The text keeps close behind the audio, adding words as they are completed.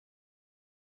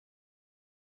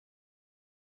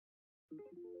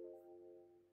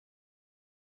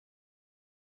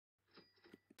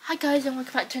Hi guys, and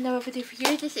welcome back to another video for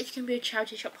you. This is going to be a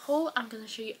charity shop haul. I'm going to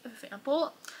show you everything I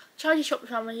bought. Charity shop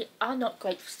family are not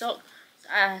great for stock,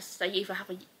 as they either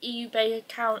have an eBay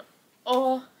account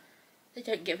or they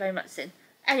don't get very much in.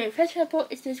 Anyway, first thing I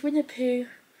bought is this Winnie the Pooh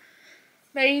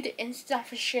made in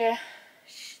Staffordshire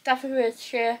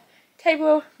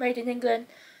table, made in England,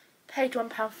 paid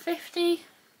 £1.50.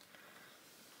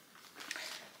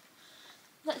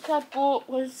 Next thing I bought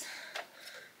was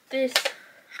this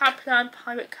Happyland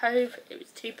Pirate Cove. It was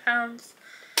 £2.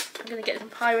 I'm going to get some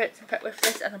pirates and put with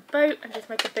this and a boat and just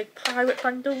make a big pirate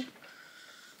bundle.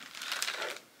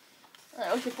 And I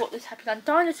also bought this Happyland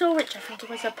Dinosaur, which I think it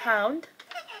was £1.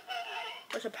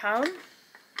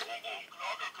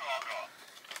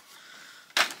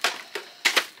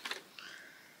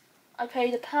 I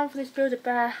paid £1 for this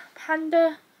Build-A-Bear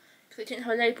Panda because it didn't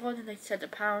have a label on and they said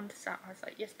 £1, so I was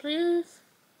like, yes please.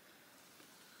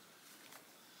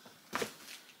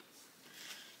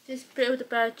 This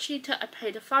Build-A-Bear Cheetah I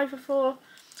paid £5 for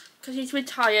because he's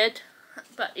retired,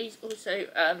 but he's also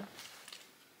I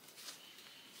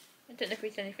don't know if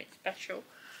he's anything special,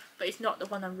 but he's not the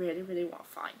one I really want to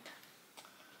find.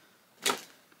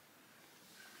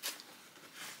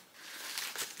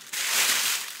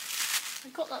 I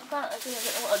got that back. I don't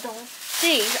know what I've done.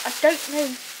 These, I don't know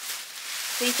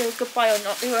if these are a good buy or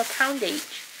not. They were £1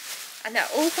 each, and they're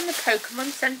all from the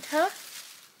Pokemon Centre.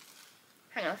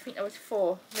 Hang on, I think there was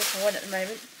 4. I'm missing one at the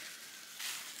moment.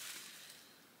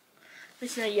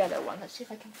 Missing a yellow one. Let's see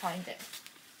if I can find it.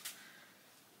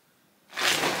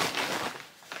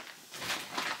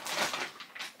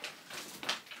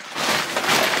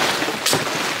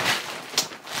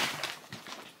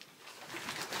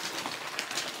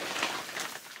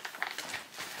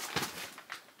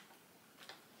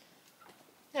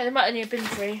 Yeah, there might only have been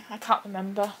 3. I can't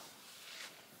remember.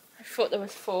 I thought there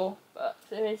was 4, but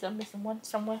there is. I'm missing one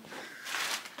somewhere.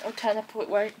 It'll turn up or it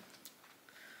won't.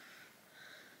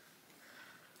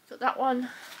 Got that one,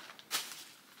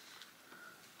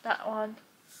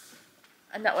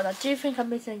 and that one. I do think I'm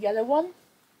missing a yellow one,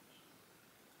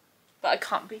 but I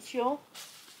can't be sure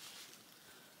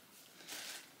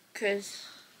because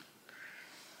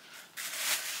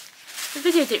the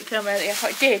video didn't film earlier.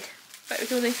 It did, but it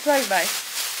was all in slow-mo,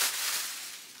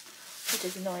 which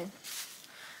is annoying.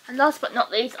 And last but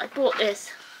not least, I bought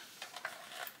this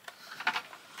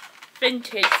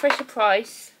vintage Fisher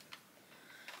Price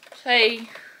Play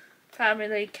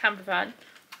Family camper van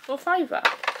for £5,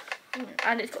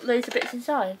 and it's got loads of bits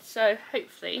inside, so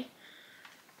hopefully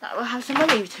that will have some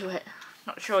money to it.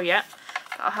 Not sure yet,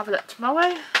 but I'll have a look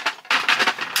tomorrow.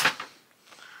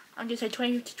 I'm going to say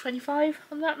 20 to 25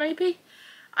 on that maybe.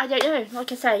 I don't know.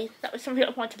 Like I say, that was something I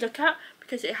wanted to look at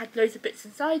because it had loads of bits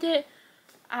inside it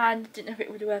and didn't know if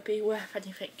it would be worth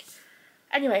anything.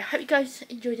 Anyway, I hope you guys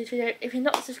enjoyed this video. If you're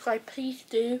not subscribed, please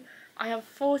do. I am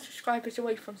 4 subscribers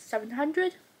away from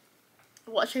 700. I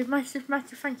want to say a massive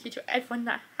thank you to everyone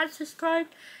that has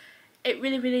subscribed. It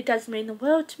really does mean the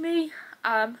world to me.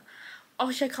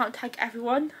 Obviously I can't tag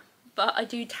everyone, but I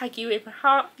do tag you in my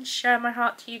heart and share my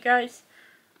heart to you guys.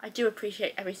 I do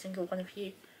appreciate every single one of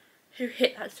you who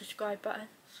hit that subscribe button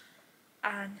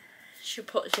and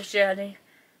support this journey.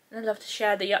 And I love to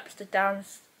share the ups, the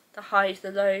downs, the highs, the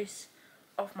lows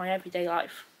of my everyday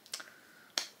life.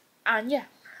 And yeah,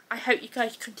 I hope you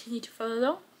guys continue to follow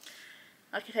along.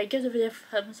 Like I say, give the video a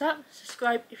thumbs up,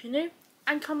 subscribe if you're new,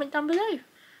 and comment down below.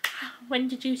 When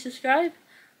did you subscribe?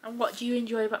 And what do you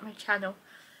enjoy about my channel?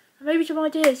 And maybe some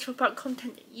ideas about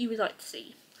content that you would like to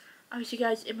see. I'll see you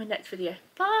guys in my next video.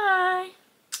 Bye!